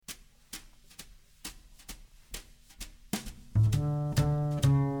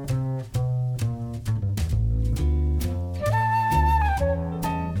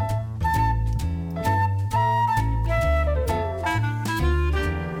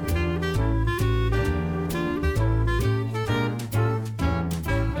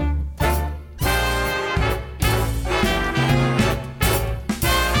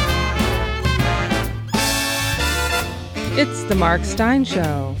The Mark Steyn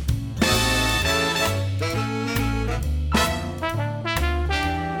Show.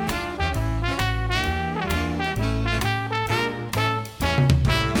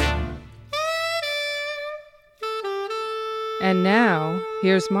 And now,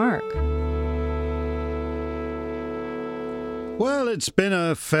 here's Mark. Well, it's been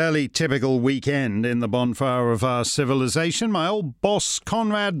a fairly typical weekend in the bonfire of our civilization. My old boss,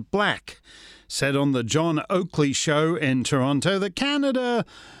 Conrad Black, said on the John Oakley show in Toronto that Canada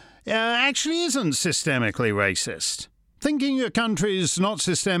actually isn't systemically racist. Thinking your country's not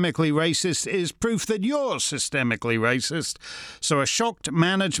systemically racist is proof that you're systemically racist. So a shocked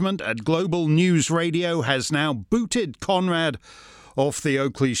management at Global News Radio has now booted Conrad off the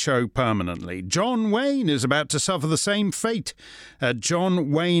Oakley show permanently. John Wayne is about to suffer the same fate at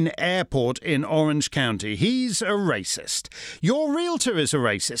John Wayne Airport in Orange County. He's a racist. Your realtor is a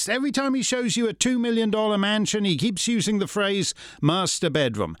racist. Every time he shows you a $2 million mansion, he keeps using the phrase master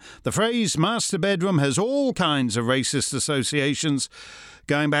bedroom. The phrase master bedroom has all kinds of racist associations,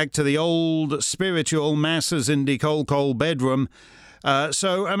 going back to the old spiritual masses in the Cole bedroom.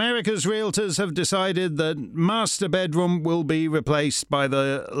 So America's realtors have decided that master bedroom will be replaced by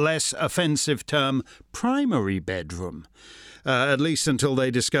the less offensive term primary bedroom, at least until they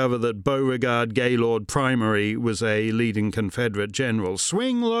discover that Beauregard Gaylord Primary was a leading Confederate general.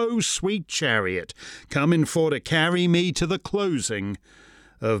 Swing low, sweet chariot, coming for to carry me to the closing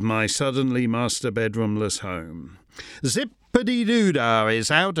of my suddenly master bedroomless home. Zippity-doo-dah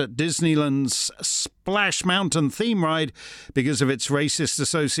is out at Disneyland's Splash Mountain theme ride because of its racist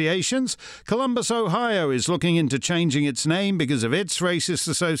associations. Columbus, Ohio is looking into changing its name because of its racist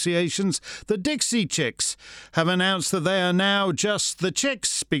associations. The Dixie Chicks have announced that they are now just the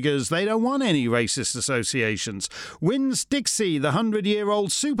Chicks because they don't want any racist associations. Wynn's Dixie, the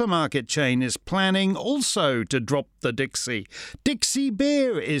 100-year-old supermarket chain, is planning also to drop the Dixie. Dixie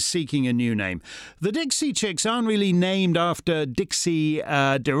Beer is seeking a new name. The Dixie Chicks aren't really named after Dixie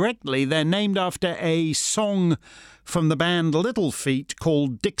directly. They're named after a song from the band Little Feat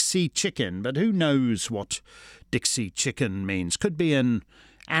called Dixie Chicken, but who knows what Dixie Chicken means? Could be an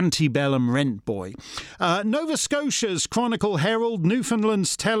antebellum rent boy. Nova Scotia's Chronicle Herald,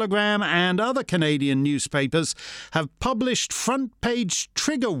 Newfoundland's Telegram, and other Canadian newspapers have published front-page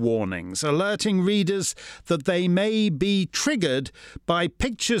trigger warnings, alerting readers that they may be triggered by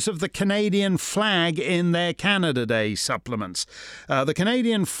pictures of the Canadian flag in their Canada Day supplements. The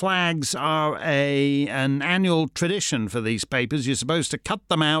Canadian flags are an annual tradition for these papers. You're supposed to cut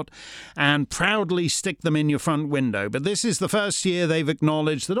them out and proudly stick them in your front window, but this is the first year they've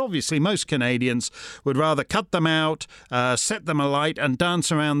acknowledged that obviously most Canadians would rather cut them out, set them alight, and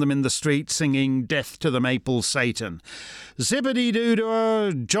dance around them in the street singing Death to the Maple Satan.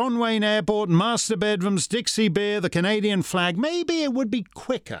 Zippity-doo-dah, John Wayne Airport, master bedrooms, Dixie Beer, the Canadian flag. Maybe it would be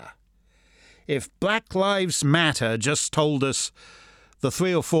quicker if Black Lives Matter just told us the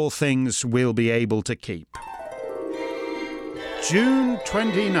 3 or 4 things we'll be able to keep. June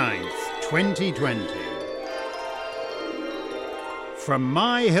 29th, 2020. From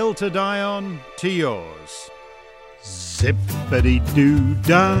my hill to die on to yours.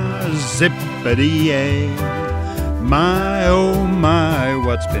 Zippity-doo-dah, zippity-yay. My, oh my,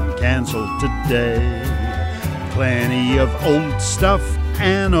 what's been cancelled today? Plenty of old stuff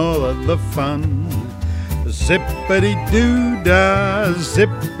and all of the fun. Zippity-doo-dah,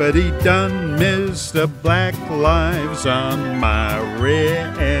 zippity-done, Mr. Black Lives on my rear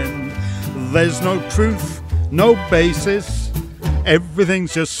end. There's no truth, no basis.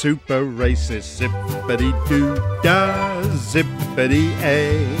 Everything's just super racist. Zippity-doo-dah,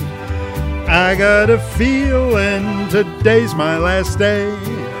 zippity-ay. I got a feeling today's my last day.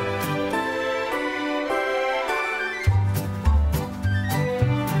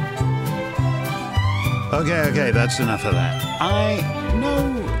 Okay, that's enough of that. I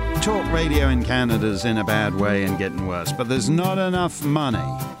know talk radio in Canada's in a bad way and getting worse, but there's not enough money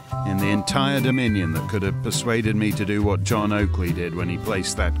in the entire Dominion that could have persuaded me to do what John Oakley did when he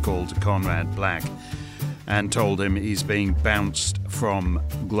placed that call to Conrad Black and told him he's being bounced from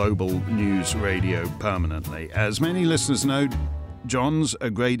Global News Radio permanently. As many listeners know, John's a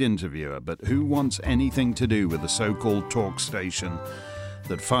great interviewer, but who wants anything to do with a so-called talk station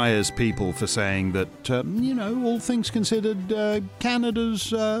that fires people for saying that, all things considered,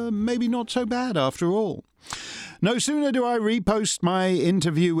 Canada's maybe not so bad after all? No sooner do I repost my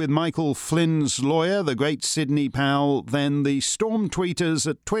interview with Michael Flynn's lawyer, the great Sydney Powell, than the storm tweeters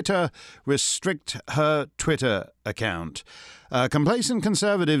at Twitter restrict her Twitter account. Complacent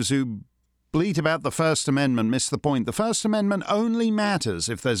conservatives who bleat about the First Amendment miss the point. The First Amendment only matters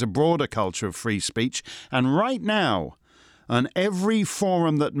if there's a broader culture of free speech, and right now, On every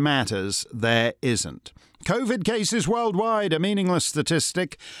forum that matters, there isn't. COVID cases worldwide, a meaningless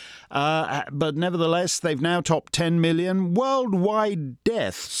statistic, but nevertheless, they've now topped 10 million. Worldwide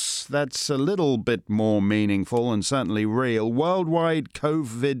deaths, that's a little bit more meaningful and certainly real. Worldwide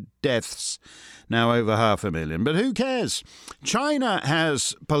COVID deaths, now over 500,000. But who cares? China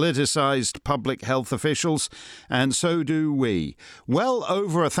has politicized public health officials, and so do we. Well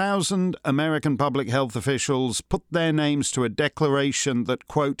over 1,000 American public health officials put their names to a declaration that,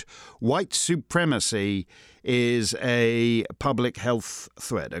 quote, white supremacy is a public health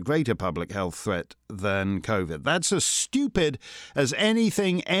threat, a greater public health threat than COVID. That's as stupid as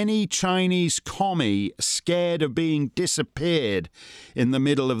anything any Chinese commie scared of being disappeared in the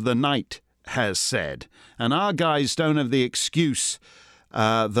middle of the night has said. And our guys don't have the excuse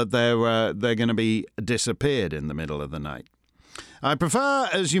that they're going to be disappeared in the middle of the night. I prefer,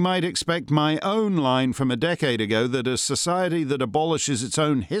 as you might expect, my own line from a decade ago that a society that abolishes its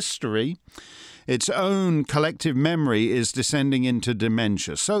own history, its own collective memory, is descending into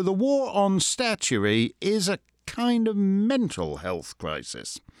dementia. So the war on statuary is a kind of mental health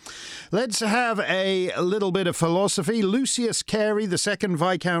crisis. Let's have a little bit of philosophy. Lucius Carey, the second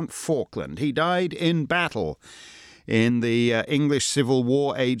Viscount Falkland. He died in battle in the English Civil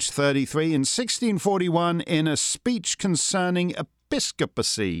War, aged 33, in 1641, in a speech concerning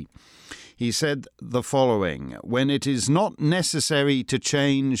episcopacy. He said the following: when it is not necessary to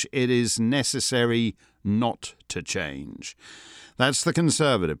change, it is necessary not to change. That's the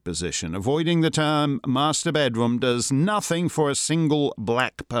Conservative position. Avoiding the term master bedroom does nothing for a single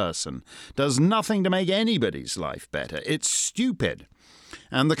black person, does nothing to make anybody's life better. It's stupid.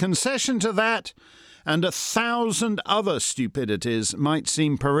 And the concession to that and 1,000 other stupidities might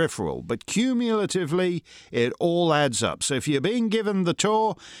seem peripheral, but cumulatively it all adds up. So if you're being given the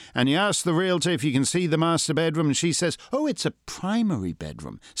tour and you ask the realtor if you can see the master bedroom and she says, oh, it's a primary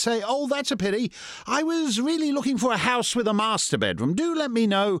bedroom, say, oh, that's a pity. I was really looking for a house with a master bedroom. Do let me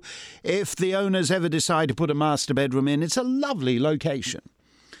know if the owners ever decide to put a master bedroom in. It's a lovely location.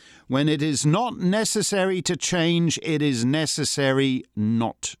 When it is not necessary to change, it is necessary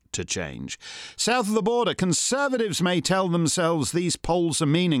not to change. South of the border, Conservatives may tell themselves these polls are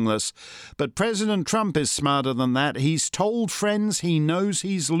meaningless, but President Trump is smarter than that. He's told friends he knows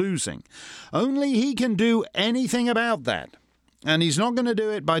he's losing. Only he can do anything about that. And he's not going to do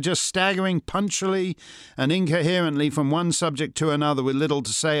it by just staggering punctually and incoherently from one subject to another with little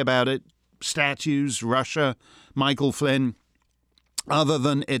to say about it. Statues, Russia, Michael Flynn. Other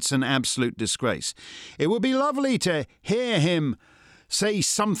than it's an absolute disgrace. It would be lovely to hear him say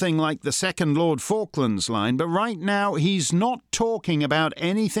something like the second Lord Falkland's line, but right now he's not talking about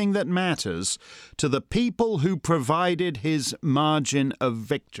anything that matters to the people who provided his margin of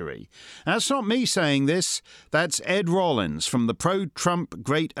victory. That's not me saying this. That's Ed Rollins from the pro-Trump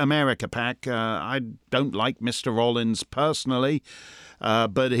Great America PAC. I don't like Mr. Rollins personally,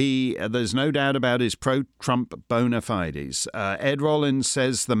 but there's no doubt about his pro-Trump bona fides. Ed Rollins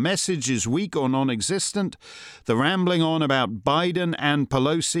says the message is weak or non-existent. The rambling on about Biden and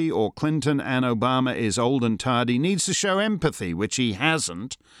Pelosi or Clinton and Obama is old and tired. He needs to show empathy, which he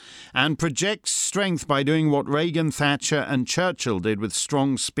hasn't, and projects strength by doing what Reagan, Thatcher and Churchill did with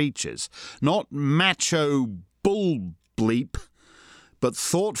strong speeches. Not macho bull bleep, but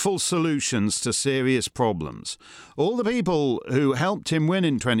thoughtful solutions to serious problems. All the people who helped him win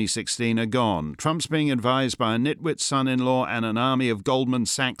in 2016 are gone. Trump's being advised by a nitwit son-in-law and an army of Goldman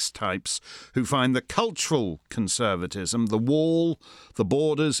Sachs types who find the cultural conservatism, the wall, the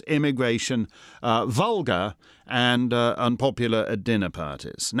borders, immigration, vulgar and unpopular at dinner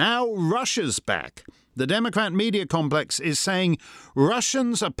parties. Now Russia's back. The Democrat media complex is saying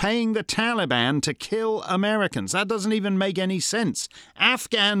Russians are paying the Taliban to kill Americans. That doesn't even make any sense.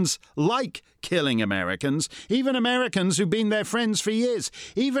 Afghans like killing Americans, even Americans who've been their friends for years,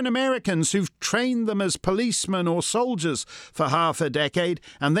 even Americans who've trained them as policemen or soldiers for half a decade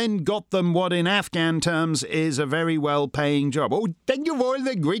and then got them what in Afghan terms is a very well-paying job. Oh, thank you for all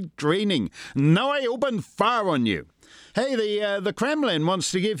the great training. Now I open fire on you. Hey, the Kremlin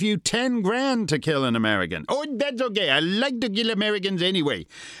wants to give you 10 grand to kill an American. Oh, that's okay. I like to kill Americans anyway.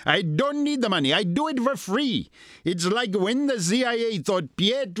 I don't need the money. I do it for free. It's like when the CIA thought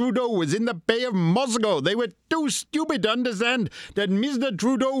Pierre Trudeau was in the Bay of Moscow. They were too stupid to understand that Mr.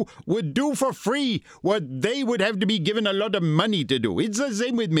 Trudeau would do for free what they would have to be given a lot of money to do. It's the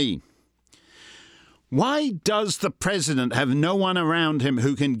same with me. Why does the president have no one around him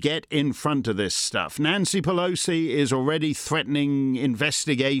who can get in front of this stuff? Nancy Pelosi is already threatening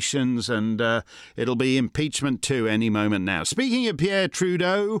investigations and it'll be impeachment too any moment now. Speaking of Pierre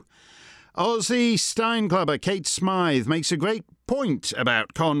Trudeau, Aussie Stein Clubber Kate Smythe makes a great point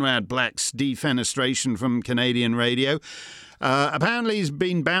about Conrad Black's defenestration from Canadian radio. Apparently he's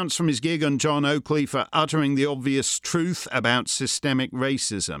been bounced from his gig on John Oakley for uttering the obvious truth about systemic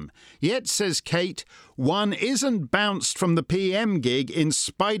racism. Yet, says Kate, one isn't bounced from the PM gig in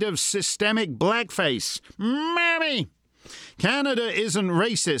spite of systemic blackface. Mammy! Canada isn't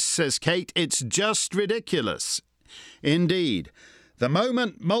racist, says Kate. It's just ridiculous. Indeed. The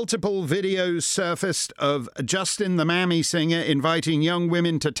moment multiple videos surfaced of Justin the Mammy singer inviting young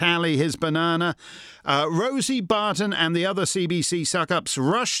women to tally his banana, Rosie Barton and the other CBC suck-ups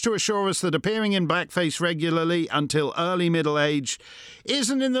rushed to assure us that appearing in blackface regularly until early middle age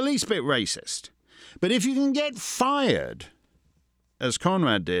isn't in the least bit racist. But if you can get fired, as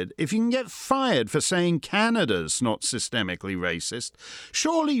Conrad did, if you can get fired for saying Canada's not systemically racist,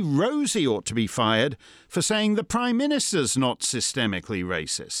 surely Rosie ought to be fired for saying the Prime Minister's not systemically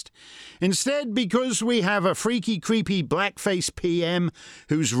racist. Instead, because we have a freaky, creepy blackface PM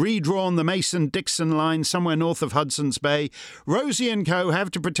who's redrawn the Mason-Dixon line somewhere north of Hudson's Bay, Rosie and co. have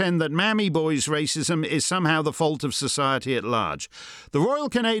to pretend that Mammy Boy's racism is somehow the fault of society at large. The Royal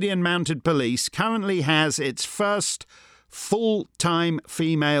Canadian Mounted Police currently has its first full-time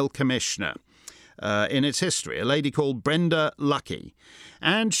female commissioner in its history, a lady called Brenda Lucky.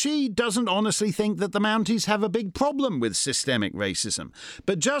 And she doesn't honestly think that the Mounties have a big problem with systemic racism.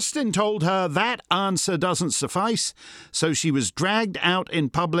 But Justin told her that answer doesn't suffice, so she was dragged out in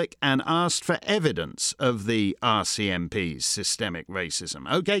public and asked for evidence of the RCMP's systemic racism.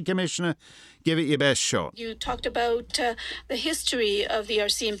 OK, Commissioner, give it your best shot. You talked about the history of the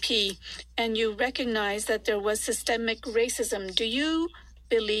RCMP, and you recognize that there was systemic racism. Do you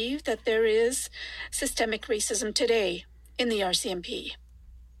believe that there is systemic racism today in the RCMP?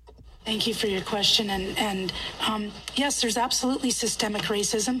 Thank you for your question. And yes, there's absolutely systemic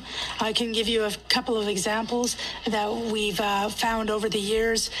racism. I can give you a couple of examples that we've found over the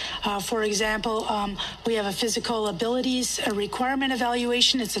years. For example, we have a physical abilities requirement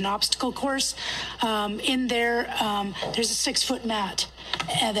evaluation. It's an obstacle course. In there, there's a 6-foot mat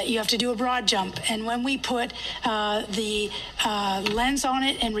that you have to do a broad jump. And when we put the lens on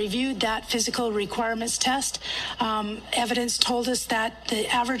it and reviewed that physical requirements test, evidence told us that the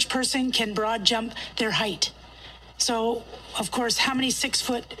average person can broad jump their height. So, of course, how many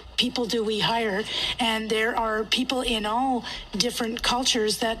 6-foot people do we hire? And there are people in all different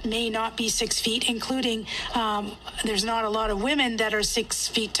cultures that may not be 6 feet, including there's not a lot of women that are 6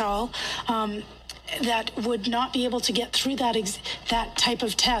 feet tall. That would not be able to get through that type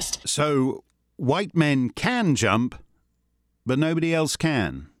of test. So white men can jump, but nobody else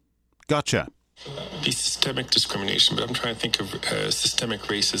can. Gotcha. Be systemic discrimination, but I'm trying to think of systemic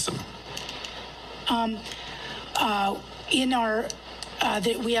racism. In our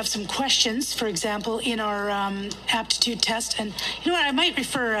we have some questions, for example, in our aptitude test. And you know what, I might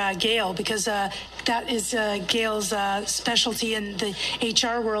refer Gail, because that is Gail's specialty in the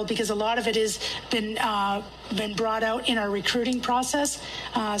HR world, because a lot of it has been brought out in our recruiting process.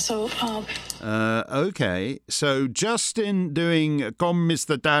 Okay, so Justin doing "Come,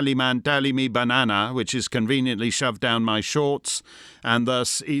 Mr. Tallyman, tally me banana," which is conveniently shoved down my shorts and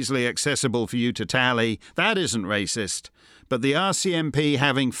thus easily accessible for you to tally, that isn't racist. But the RCMP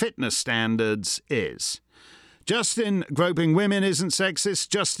having fitness standards is. Justin groping women isn't sexist.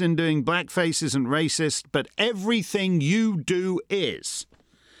 Justin doing blackface isn't racist. But everything you do is.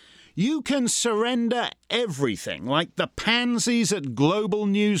 You can surrender everything, like the pansies at Global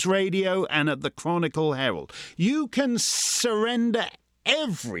News Radio and at the Chronicle Herald. You can surrender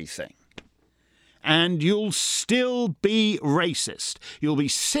everything, and you'll still be racist. You'll be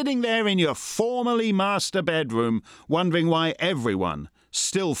sitting there in your formerly master bedroom wondering why everyone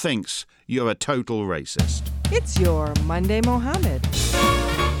still thinks you're a total racist. It's your Monday Mohammed.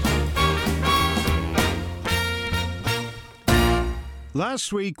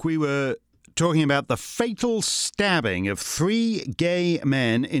 Last week we were talking about the fatal stabbing of 3 gay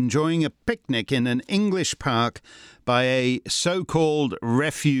men enjoying a picnic in an English park by a so-called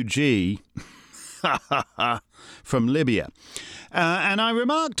refugee from Libya. And I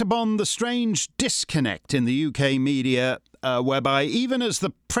remarked upon the strange disconnect in the UK media, whereby even as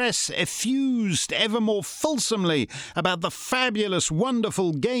the press effused ever more fulsomely about the fabulous,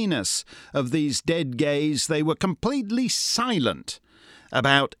 wonderful gayness of these dead gays, they were completely silent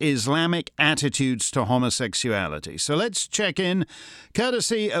about Islamic attitudes to homosexuality. So let's check in,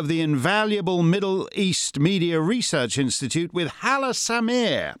 courtesy of the invaluable Middle East Media Research Institute, with Hala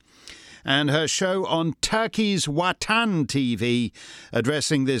Samir and her show on Turkey's Watan TV,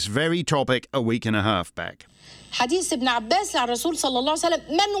 addressing this very topic a week and a half back. حديث ابن عباس على الرسول صلى الله عليه وسلم: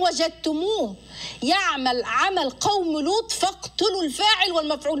 من وجدتموه يعمل عمل قوم لوط فاقتلوا الفاعل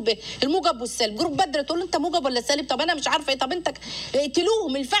والمفعول به، الموجب والسالب. جروب بدر تقول انت موجب ولا سالب؟ طب انا مش عارفه ايه، طب انت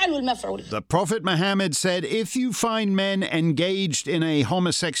اقتلوهم الفاعل والمفعول. The Prophet Muhammad said, if you find men engaged in a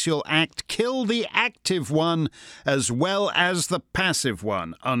homosexual act, kill the active one as well as the passive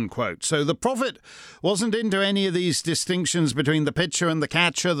one, unquote. So the Prophet wasn't into any of these distinctions between the pitcher and the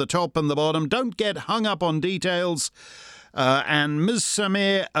catcher, the top and the bottom. Don't get hung up on details. And Ms.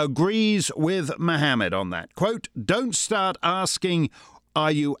 Samir agrees with Muhammad on that. Quote, don't start asking,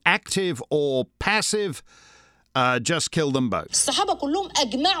 are you active or passive? Just kill them both. الصحابة كلهم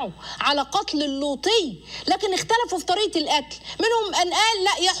أجمعوا على قتل اللوطي، لكن اختلفوا في طريقة القتل. منهم من قال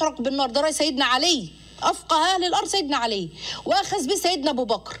لا يحرق بالنار، ده رأي سيدنا علي، أفقه أهل الأرض سيدنا علي، وأخذ به سيدنا أبو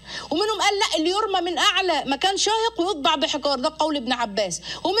بكر. ومنهم قال لا، اللي يرمى من أعلى مكان شاهق ويطبع بحجار، ده قول ابن عباس.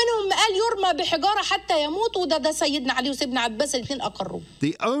 ومنهم قال يرمى بحجارة حتى يموت، وده سيدنا علي وسيدنا عباس الاثنين أقروه.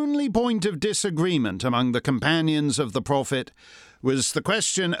 The only point of disagreement among the companions of the Prophet was the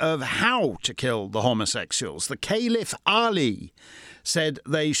question of how to kill the homosexuals. The Caliph Ali said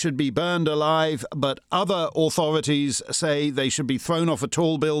they should be burned alive, but other authorities say they should be thrown off a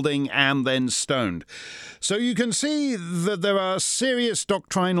tall building and then stoned. So you can see that there are serious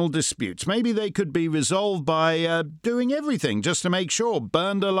doctrinal disputes. Maybe they could be resolved by doing everything just to make sure.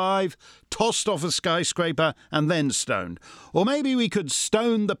 Burned alive, tossed off a skyscraper, and then stoned. Or maybe we could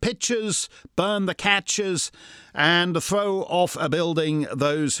stone the pitchers, burn the catchers, and throw off a building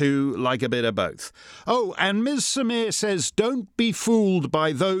those who like a bit of both. Oh, and Ms. Samir says, don't be fooled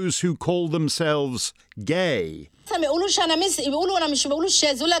by those who call themselves gay. ما يقولوش انا مثلي، بيقولوا انا مش بقولوش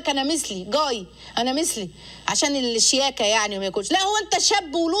شاذ، يقول لك انا مثلي جاي، انا مثلي عشان الشياكه يعني ما يكونش. لا، هو انت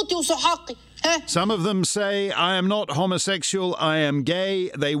شاب ولوطي وسحاقي. Some of them say, I am not homosexual, I am gay.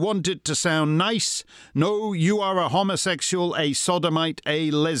 They want it to sound nice. No, you are a homosexual, a sodomite,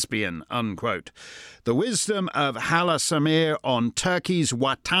 a lesbian, unquote. The wisdom of Hala Samir on Turkey's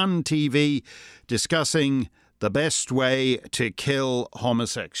Watan TV, discussing the best way to kill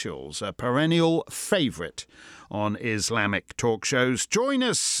homosexuals, a perennial favourite on Islamic talk shows. Join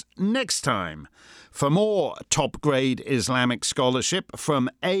us next time for more top-grade Islamic scholarship from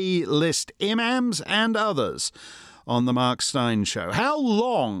A-list imams and others on The Mark Steyn Show. How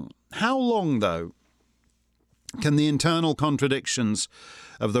long, though, can the internal contradictions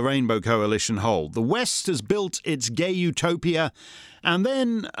of the Rainbow Coalition hold? The West has built its gay utopia and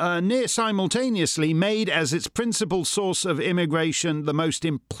then near simultaneously made as its principal source of immigration the most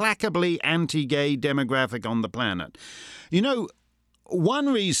implacably anti-gay demographic on the planet. You know, one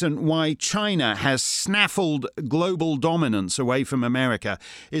reason why China has snaffled global dominance away from America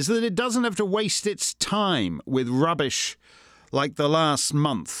is that it doesn't have to waste its time with rubbish like the last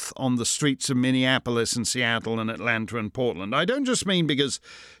month on the streets of Minneapolis and Seattle and Atlanta and Portland. I don't just mean because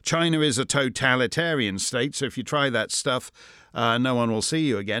China is a totalitarian state, so if you try that stuff, no one will see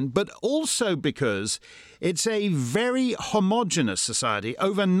you again, but also because it's a very homogenous society.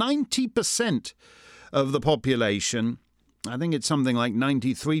 Over 90% of the population, I think it's something like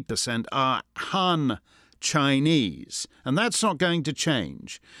 93%, are Han Chinese, and that's not going to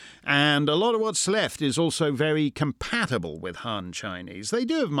change. And a lot of what's left is also very compatible with Han Chinese. They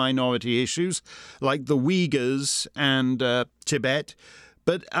do have minority issues like the Uyghurs and Tibet,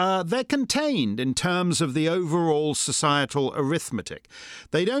 but they're contained in terms of the overall societal arithmetic.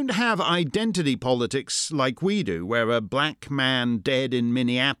 They don't have identity politics like we do, where a black man dead in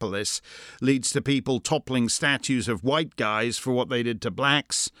Minneapolis leads to people toppling statues of white guys for what they did to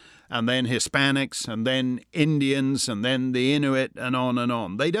blacks, and then Hispanics, and then Indians, and then the Inuit, and on and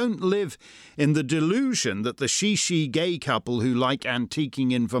on. They don't live in the delusion that the Shishi gay couple who like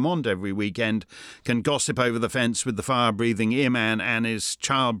antiquing in Vermont every weekend can gossip over the fence with the fire-breathing Iman and his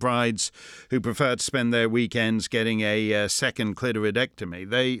child brides who prefer to spend their weekends getting a second clitoridectomy.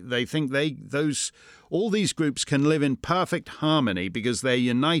 They think all these groups can live in perfect harmony because they're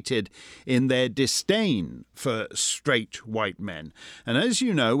united in their disdain for straight white men. And as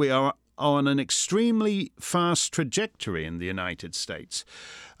you know, we are on an extremely fast trajectory in the United States,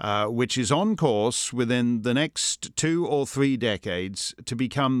 which is on course within the next 2 or 3 decades to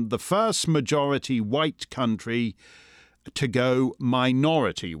become the first majority white country to go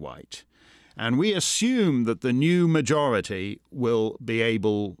minority white. And we assume that the new majority will be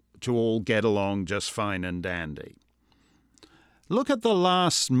able to all get along just fine and dandy. Look at the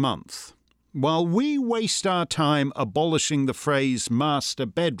last month. While we waste our time abolishing the phrase master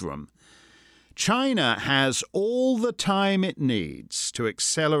bedroom, China has all the time it needs to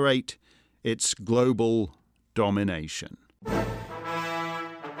accelerate its global domination.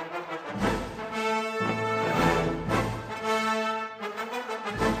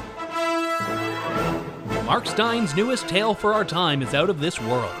 Mark Stein's newest tale for our time is out of this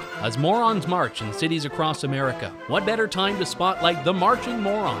world. As morons march in cities across America, what better time to spotlight The Marching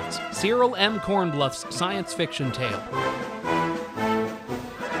Morons, Cyril M. Kornbluth's science fiction tale.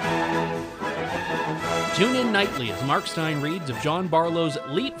 Tune in nightly as Mark Stein reads of John Barlow's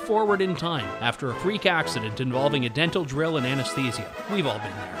leap forward in time after a freak accident involving a dental drill and anesthesia. We've all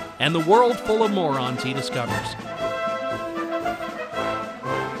been there. And the world full of morons he discovers.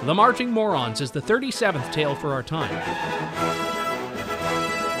 The Marching Morons is the 37th tale for our time.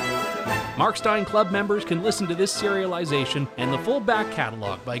 Mark Stein Club members can listen to this serialization and the full back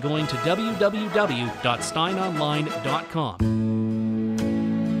catalog by going to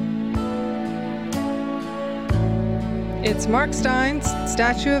www.steinonline.com. It's Mark Stein's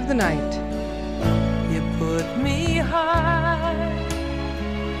Statue of the Night. You put me high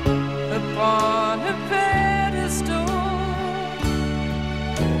upon a pedestal,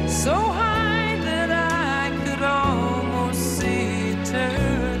 so high that I could almost see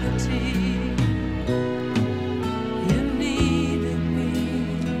eternity. You needed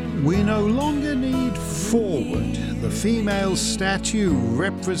me. We no longer need Forward, the female statue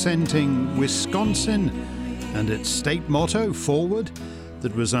representing Wisconsin and its state motto, Forward,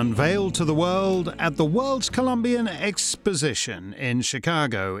 that was unveiled to the world at the World's Columbian Exposition in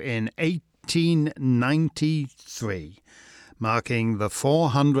Chicago in 1893, marking the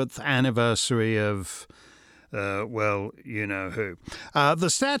 400th anniversary of, well, you know who. The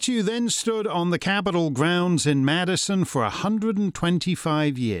statue then stood on the Capitol grounds in Madison for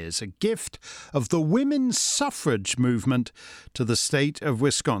 125 years, a gift of the women's suffrage movement to the state of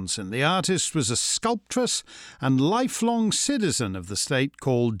Wisconsin. The artist was a sculptress and lifelong citizen of the state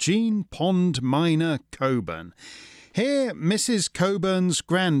called Jean Pond Minor Coburn. Here, Mrs. Coburn's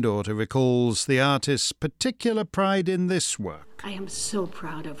granddaughter recalls the artist's particular pride in this work. I am so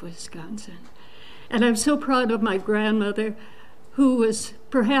proud of Wisconsin. And I'm so proud of my grandmother, who was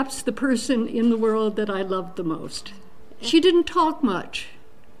perhaps the person in the world that I loved the most. She didn't talk much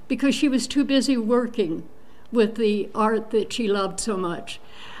because she was too busy working with the art that she loved so much.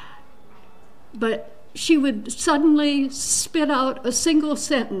 But she would suddenly spit out a single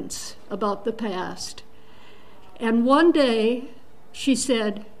sentence about the past. And one day she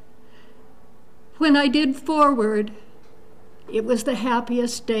said, "When I did Forward, it was the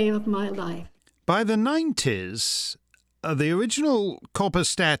happiest day of my life." By the 90s, the original copper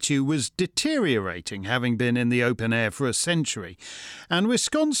statue was deteriorating, having been in the open air for a century, and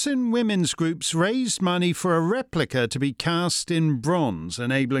Wisconsin women's groups raised money for a replica to be cast in bronze,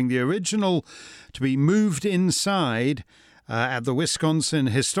 enabling the original to be moved inside at the Wisconsin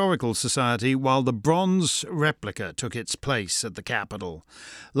Historical Society, while the bronze replica took its place at the Capitol.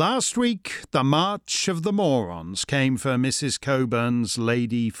 Last week, the March of the Morons came for Mrs. Coburn's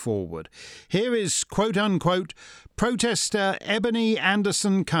Lady Forward. Here is, quote-unquote, protester Ebony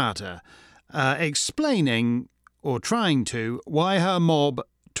Anderson Carter explaining, or trying to, why her mob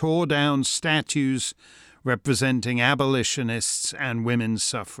tore down statues representing abolitionists and women's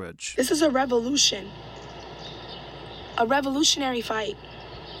suffrage. This is a revolution. A revolutionary fight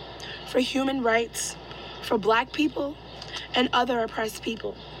for human rights, for Black people and other oppressed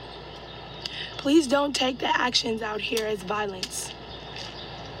people. Please don't take the actions out here as violence.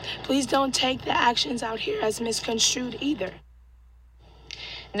 Please don't take the actions out here as misconstrued either.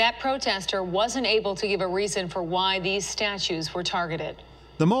 That protester wasn't able to give a reason for why these statues were targeted.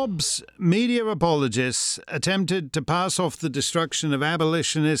 The mob's media apologists attempted to pass off the destruction of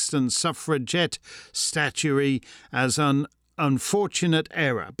abolitionist and suffragette statuary as an unfortunate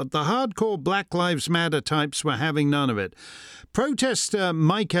error, but the hardcore Black Lives Matter types were having none of it. Protester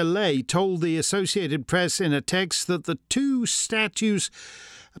Micah Lay told the Associated Press in a text that the two statues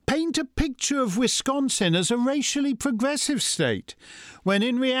paint a picture of Wisconsin as a racially progressive state, when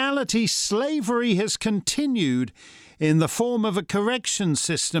in reality slavery has continued in the form of a correction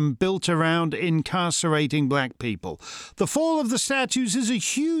system built around incarcerating Black people. The fall of the statues is a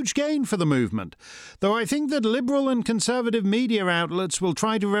huge gain for the movement, though I think that liberal and conservative media outlets will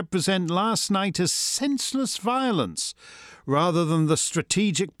try to represent last night as senseless violence rather than the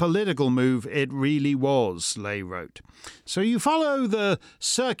strategic political move it really was, Lay wrote. So you follow the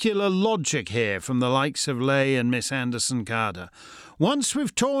circular logic here from the likes of Lay and Miss Anderson Carter. Once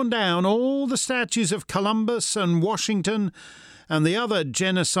we've torn down all the statues of Columbus and Washington and the other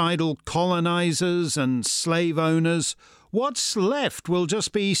genocidal colonizers and slave owners, what's left will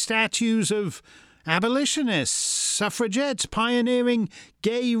just be statues of abolitionists, suffragettes, pioneering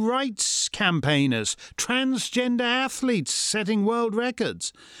gay rights campaigners, transgender athletes setting world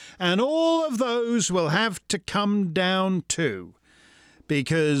records. And all of those will have to come down too,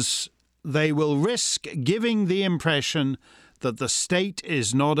 because they will risk giving the impression that the state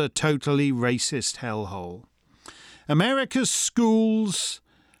is not a totally racist hellhole. America's schools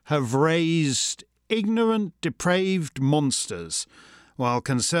have raised ignorant, depraved monsters, while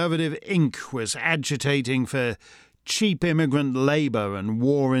Conservative Inc. was agitating for cheap immigrant labour and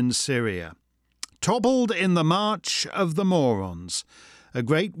war in Syria. Toppled in the March of the Morons, a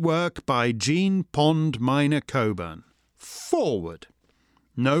great work by Jean Pond Minor Coburn. Forward,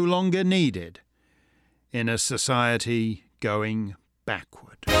 no longer needed in a society going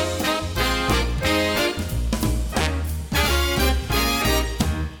backward.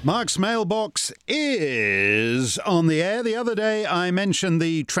 Mark's mailbox is on the air. The other day I mentioned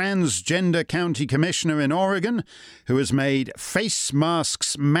the transgender county commissioner in Oregon who has made face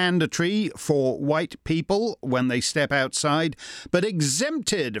masks mandatory for white people when they step outside, but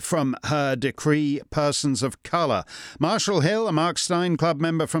exempted from her decree persons of colour. Marshall Hill, a Mark Stein Club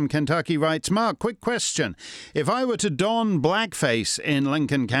member from Kentucky, writes, Mark, quick question. If I were to don blackface in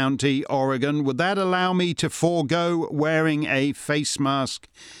Lincoln County, Oregon, would that allow me to forego wearing a face mask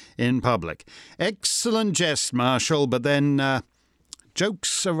in public? Excellent jest, Marshall, but then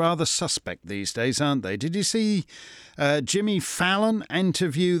jokes are rather suspect these days, aren't they? Did you see Jimmy Fallon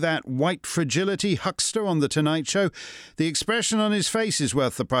interview that white fragility huckster on The Tonight Show? The expression on his face is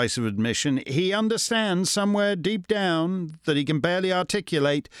worth the price of admission. He understands somewhere deep down that he can barely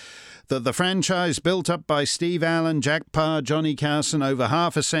articulate that the franchise built up by Steve Allen, Jack Parr, Johnny Carson over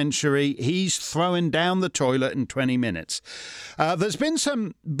half a century, he's throwing down the toilet in 20 minutes. There's been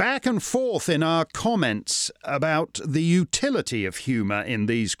some back and forth in our comments about the utility of humour in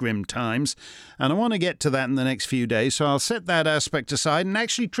these grim times, and I want to get to that in the next few days, so I'll set that aspect aside and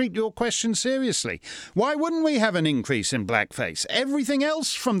actually treat your question seriously. Why wouldn't we have an increase in blackface? Everything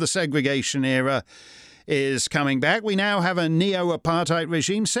else from the segregation era is coming back. We now have a neo-apartheid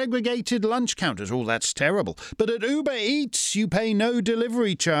regime, segregated lunch counters. Oh, that's terrible. But at Uber Eats, you pay no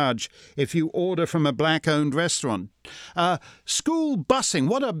delivery charge if you order from a black-owned restaurant. School busing,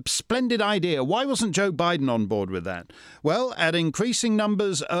 what a splendid idea. Why wasn't Joe Biden on board with that? Well, at increasing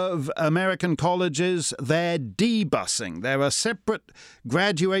numbers of American colleges, they're de-busing. There are separate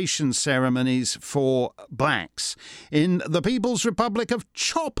graduation ceremonies for blacks. In the People's Republic of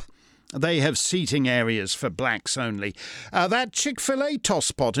Chop, they have seating areas for blacks only. That Chick-fil-A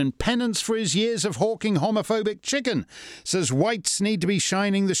tosspot, in penance for his years of hawking homophobic chicken, says whites need to be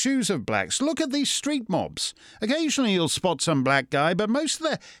shining the shoes of blacks. Look at these street mobs. Occasionally you'll spot some black guy, but most of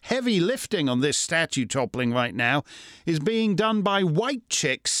the heavy lifting on this statue toppling right now is being done by white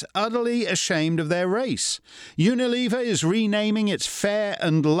chicks utterly ashamed of their race. Unilever is renaming its Fair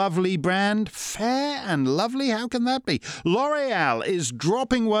and Lovely brand. Fair and Lovely? How can that be? L'Oreal is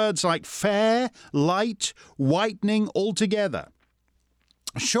dropping words like fair, light, whitening altogether.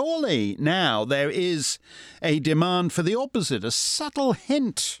 Surely now there is a demand for the opposite, a subtle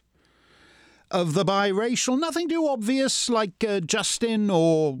hint of the biracial, nothing too obvious like Justin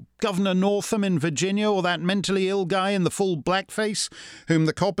or Governor Northam in Virginia or that mentally ill guy in the full blackface whom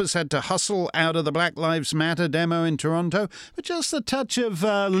the coppers had to hustle out of the Black Lives Matter demo in Toronto, but just a touch of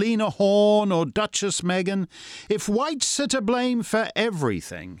Lena Horne or Duchess Meghan. If whites are to blame for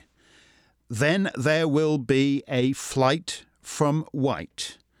everything, then there will be a flight from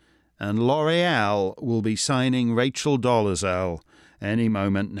white, and L'Oreal will be signing Rachel Dolezal any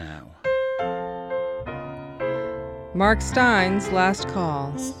moment now. Mark Stein's last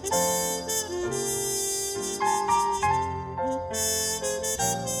call.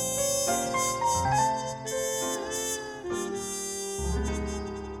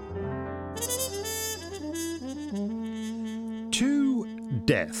 Two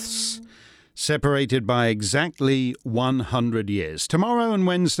deaths separated by exactly 100 years. Tomorrow and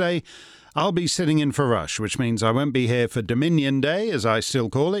Wednesday, I'll be sitting in for Rush, which means I won't be here for Dominion Day, as I still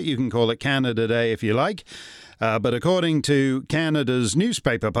call it. You can call it Canada Day if you like. But according to Canada's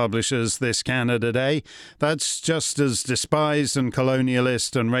newspaper publishers, this Canada Day, that's just as despised and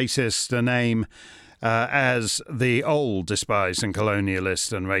colonialist and racist a name as the old despised and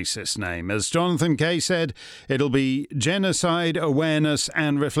colonialist and racist name. As Jonathan Kay said, it'll be Genocide Awareness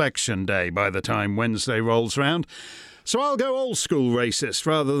and Reflection Day by the time Wednesday rolls round. So I'll go old school racist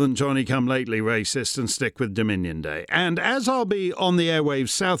rather than Johnny-come-lately racist and stick with Dominion Day. And as I'll be on the airwaves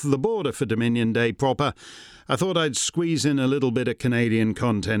south of the border for Dominion Day proper, I thought I'd squeeze in a little bit of Canadian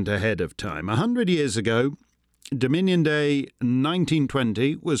content ahead of time. 100 years ago, Dominion Day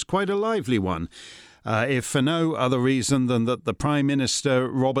 1920 was quite a lively one. If for no other reason than that the Prime Minister,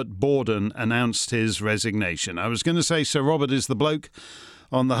 Robert Borden, announced his resignation. I was going to say Sir Robert is the bloke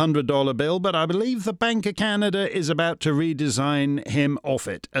on the $100 bill, but I believe the Bank of Canada is about to redesign him off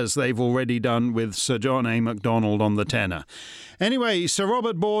it, as they've already done with Sir John A. Macdonald on the tenner. Anyway, Sir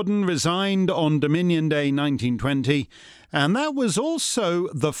Robert Borden resigned on Dominion Day 1920, and that was also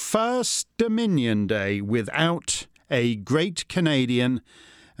the first Dominion Day without a great Canadian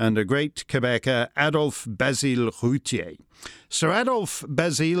and a great Quebecer, Adolphe Basile Routier. Sir Adolphe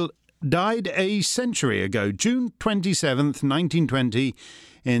Basile died a century ago, June 27th, 1920,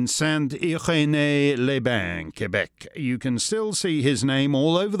 in Saint-Irénée-les-Bains, Quebec. You can still see his name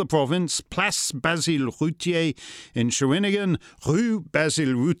all over the province. Place Basile Routier in Shawinigan, Rue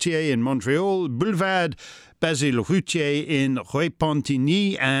Basile Routier in Montreal, Boulevard Basile Routier in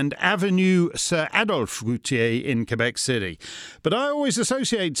Repentigny, and Avenue Sir Adolphe Routier in Quebec City. But I always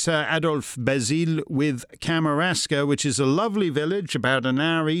associate Sir Adolphe Basile with Kamouraska, which is a lovely village about an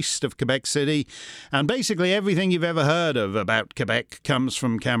hour east of Quebec City, and basically everything you've ever heard of about Quebec comes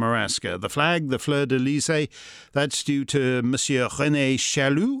from Kamouraska. The flag, the fleur-de-lys, that's due to Monsieur René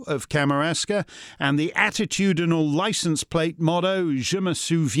Chaloux of Kamouraska, and the attitudinal license plate motto, Je me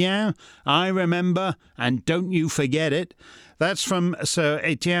souviens, I remember, and don't you forget it. That's from Sir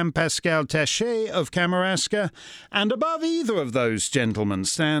Etienne Pascal Taché of Kamouraska, and above either of those gentlemen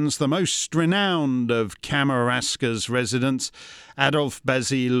stands the most renowned of Kamouraska's residents, Adolphe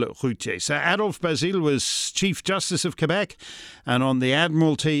Basile Routier. Sir Adolphe Basile was Chief Justice of Quebec and on the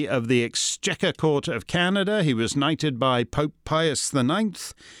Admiralty of the Exchequer Court of Canada. He was knighted by Pope Pius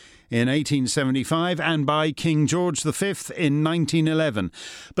IX in 1875 and by King George V in 1911.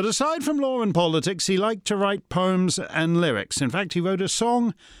 But aside from law and politics, he liked to write poems and lyrics. In fact, he wrote a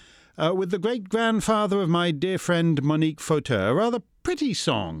song with the great-grandfather of my dear friend Monique Fauteur, a rather pretty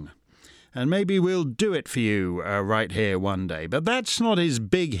song. And maybe we'll do it for you right here one day. But that's not his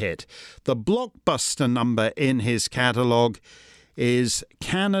big hit. The blockbuster number in his catalogue is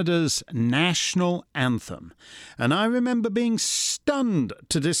Canada's national anthem. And I remember being stunned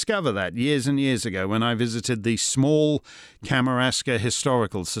to discover that years and years ago when I visited the small Kamouraska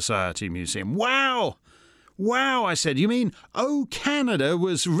Historical Society Museum. Wow! Wow, I said, you mean "Oh Canada"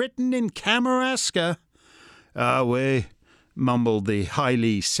 was written in Kamouraska? We mumbled the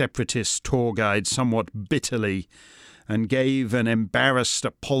highly separatist tour guide somewhat bitterly, and gave an embarrassed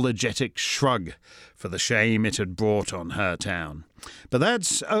apologetic shrug for the shame it had brought on her town. But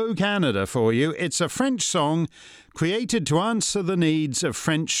that's "Oh Canada" for you. It's a French song created to answer the needs of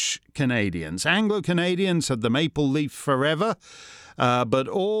French Canadians. Anglo-Canadians had the maple leaf forever, but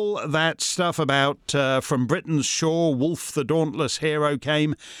all that stuff about from Britain's shore, Wolfe the dauntless hero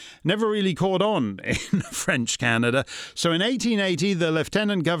came, never really caught on in French Canada. So in 1880, the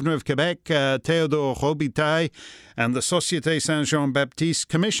Lieutenant Governor of Quebec, Théodore Robitaille, and the Société Saint-Jean-Baptiste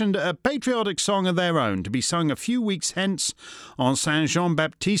commissioned a patriotic song of their own to be sung a few weeks hence on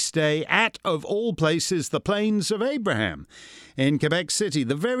Saint-Jean-Baptiste Day at, of all places, the Plains of Abraham in Quebec City,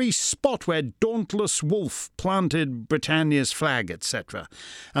 the very spot where dauntless Wolfe planted Britannia's flag, etc.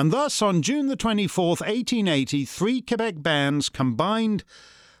 And thus, on June the 24th, 1880, 3 Quebec bands combined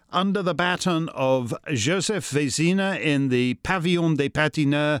under the baton of Joseph Vézina in the Pavillon des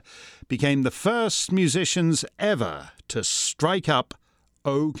Patineurs became the first musicians ever to strike up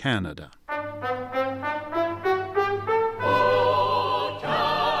 "Oh Canada."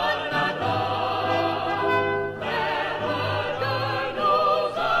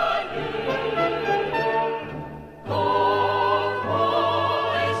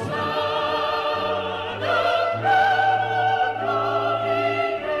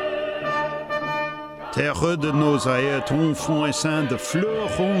 Terre de nos aïeux, ton front est ceint de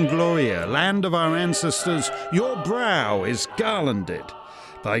fleurons glorieux. Land of our ancestors, your brow is garlanded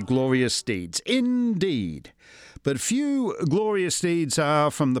by glorious deeds. Indeed. But few glorious deeds are,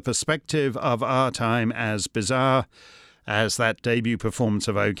 from the perspective of our time, as bizarre as that debut performance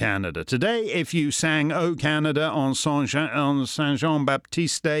of "Oh Canada." Today, if you sang "Oh Canada" on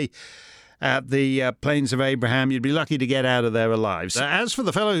Saint-Jean-Baptiste Day at the Plains of Abraham, you'd be lucky to get out of there alive. As for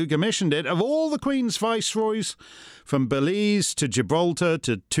the fellow who commissioned it, of all the Queen's viceroys, from Belize to Gibraltar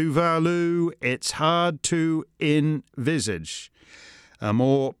to Tuvalu, it's hard to envisage a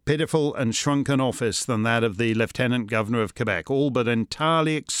more pitiful and shrunken office than that of the Lieutenant Governor of Quebec, all but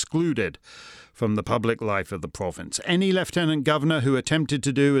entirely excluded from the public life of the province. Any Lieutenant Governor who attempted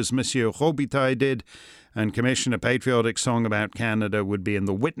to do as Monsieur Robitaille did and commission a patriotic song about Canada would be in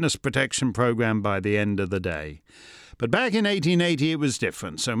the witness protection program by the end of the day. But back in 1880 it was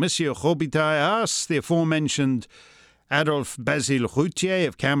different, so Monsieur Robitaille asked the aforementioned Adolphe Basile Routier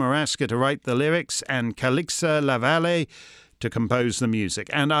of Kamouraska to write the lyrics and Calixa Lavalle to compose the music.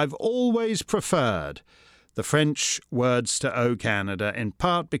 And I've always preferred the French words to O Canada, in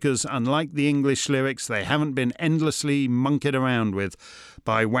part because, unlike the English lyrics, they haven't been endlessly monkeyed around with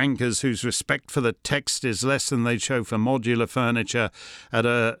by wankers whose respect for the text is less than they'd show for modular furniture at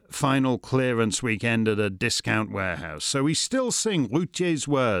a final clearance weekend at a discount warehouse. So we still sing Routier's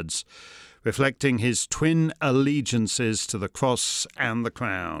words, reflecting his twin allegiances to the cross and the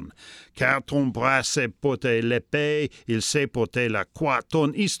crown. Car ton bras sait porter l'épée, il sait porter la croix.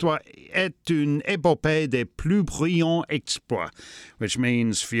 Ton histoire est une épopée des plus brillants exploits, which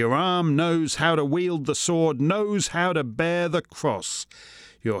means, for your arm knows how to wield the sword, knows how to bear the cross.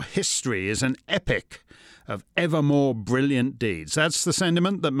 Your history is an epic of ever more brilliant deeds. That's the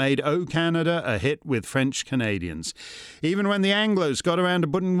sentiment that made O Canada a hit with French Canadians. Even when the Anglos got around to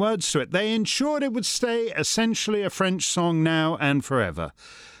putting words to it, they ensured it would stay essentially a French song now and forever.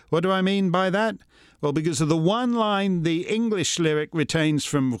 What do I mean by that? Well, because of the one line the English lyric retains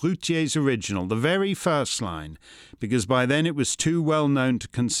from Routier's original, the very first line, because by then it was too well known to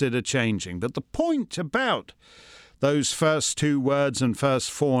consider changing. But the point about those first two words and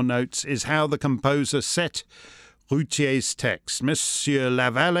first four notes is how the composer set Routier's text. Monsieur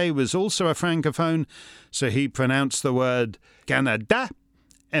Lavallée was also a francophone, so he pronounced the word Canada,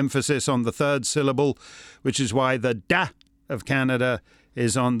 emphasis on the third syllable, which is why the da of Canada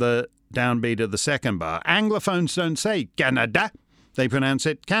is on the downbeat of the second bar. Anglophones don't say Canada, they pronounce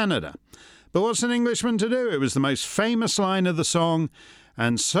it Canada. But what's an Englishman to do? It was the most famous line of the song,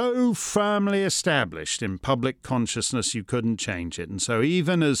 and so firmly established in public consciousness you couldn't change it. And so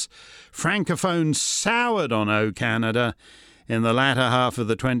even as Francophones soured on O Canada in the latter half of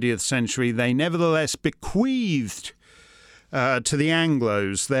the 20th century, they nevertheless bequeathed to the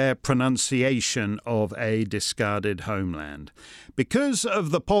Anglos their pronunciation of a discarded homeland. Because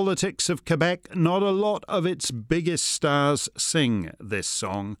of the politics of Quebec, not a lot of its biggest stars sing this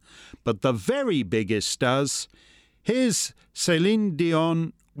song, but the very biggest does. Here's Céline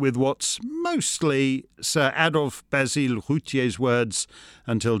Dion with what's mostly Sir Adolphe Basile Routier's words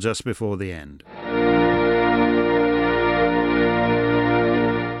until just before the end.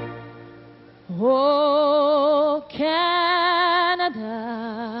 Oh Canada,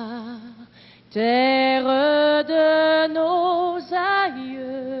 terre de nos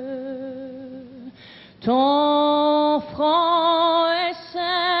aïeux, ton front est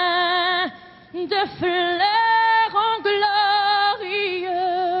ceint de fleurs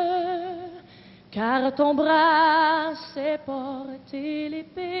car ton bras sait porter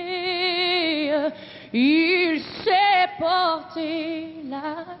l'épée, il sait porter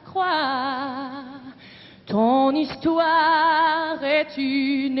la croix. Ton histoire est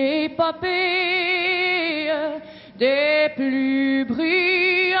une épopée des plus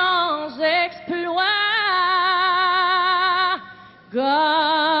brillants exploits.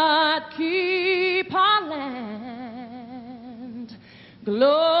 God keep our land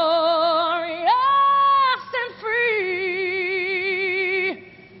glorious and free.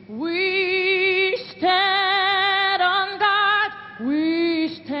 We stand on guard, we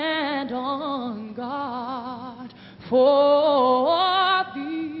stand on guard for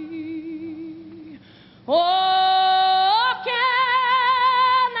thee. Oh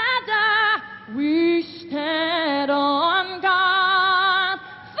Canada, we stand on guard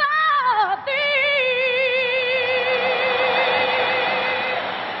for thee.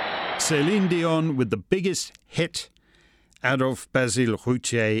 Céline Dion with the biggest hit Adolphe Basile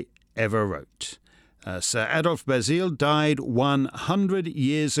Routier ever wrote. Sir Adolphe Basile died 100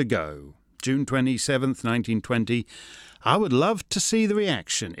 years ago, June 27th, 1920. I would love to see the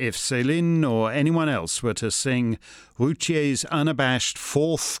reaction if Céline or anyone else were to sing Routier's unabashed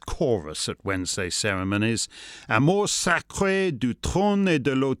fourth chorus at Wednesday ceremonies. Amour sacré du trône et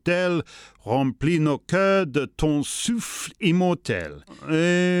de l'autel, remplis nos cœurs de ton souffle immortel.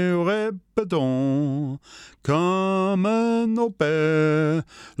 Et répétons, comme nos pères,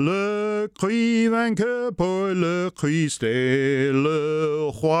 le cri vainqueur pour le Christ et le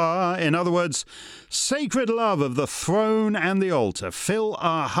roi. In other words, sacred love of the throne and the altar, fill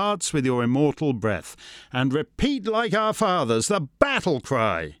our hearts with your immortal breath, and repeat like our fathers the battle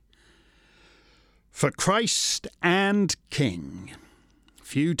cry for Christ and King.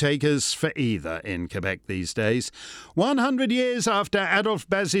 Few takers for either in Quebec these days. 100 years after Adolphe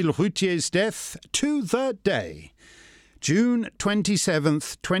Basile Routier's death, to the day, June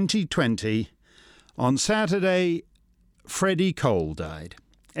 27th, 2020, on Saturday, Freddie Cole died.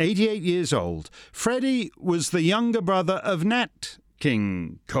 88 years old. Freddie was the younger brother of Nat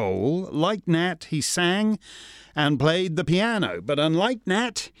King Cole. Like Nat, he sang and played the piano, but unlike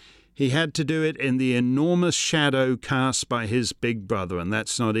Nat, he had to do it in the enormous shadow cast by his big brother, and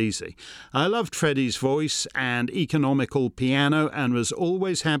that's not easy. I loved Freddie's voice and economical piano and was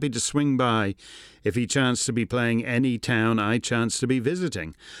always happy to swing by if he chanced to be playing any town I chanced to be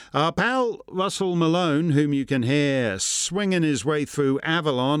visiting. Our pal Russell Malone, whom you can hear swinging his way through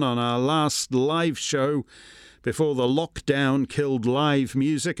Avalon on our last live show before the lockdown killed live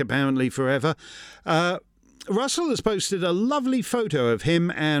music, apparently forever, Russell has posted a lovely photo of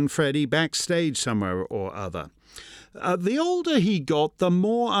him and Freddie backstage somewhere or other. The older he got, the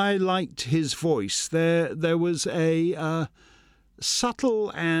more I liked his voice. There was a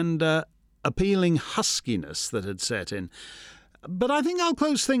subtle and appealing huskiness that had set in. But I think I'll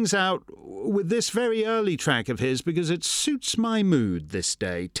close things out with this very early track of his because it suits my mood this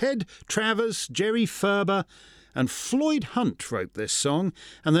day. Ted Travers, Jerry Ferber, and Floyd Hunt wrote this song,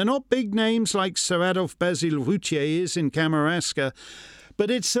 and they're not big names like Sir Adolphe Basil Routier is in Kamouraska,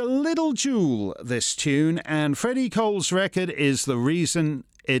 but it's a little jewel, this tune, and Freddie Cole's record is the reason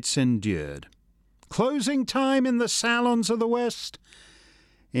it's endured. Closing time in the salons of the West?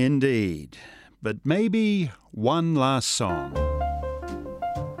 Indeed. But maybe one last song.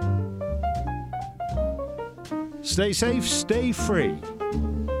 Stay safe, stay free.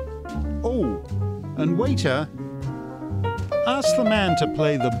 Oh, and waiter, ask the man to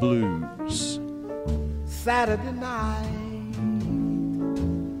play the blues. Saturday night,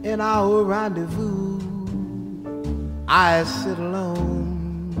 in our rendezvous, I sit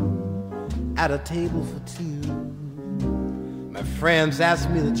alone at a table for two. My friends ask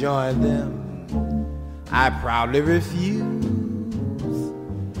me to join them. I proudly refuse.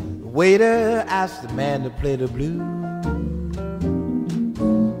 The waiter asked the man to play the blues.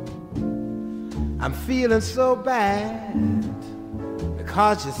 I'm feeling so bad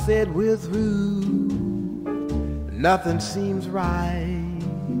because you said we're through. Nothing seems right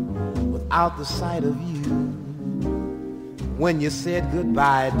without the sight of you. When you said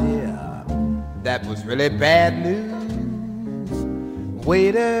goodbye, dear, that was really bad news.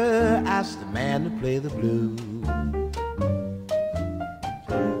 Waiter asked the man to play the blues.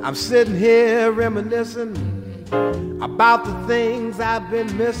 I'm sitting here reminiscing about the things I've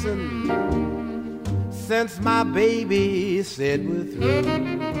been missing since my baby said we're through.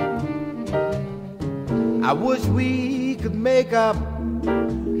 I wish we could make up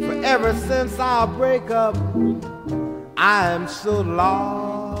for ever since our breakup. I'm so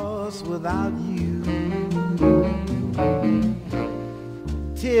lost without you.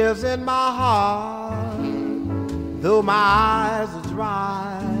 Tears in my heart, though my eyes are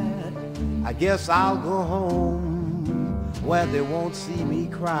dry. I guess I'll go home where they won't see me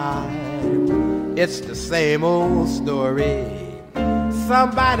cry. It's the same old story.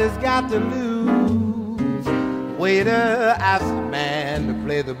 Somebody's got to lose. Waiter asked the man to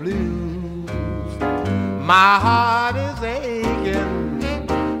play the blues. My heart is aching,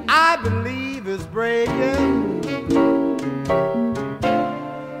 I believe it's breaking.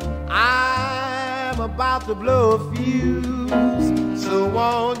 I'm about to blow a fuse, so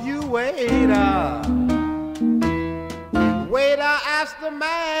won't you waiter? Waiter asked the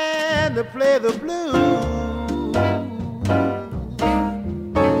man to play the blues.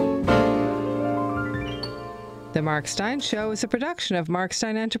 The Mark Steyn Show is a production of Mark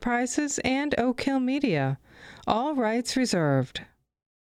Steyn Enterprises and Oak Hill Media. All rights reserved.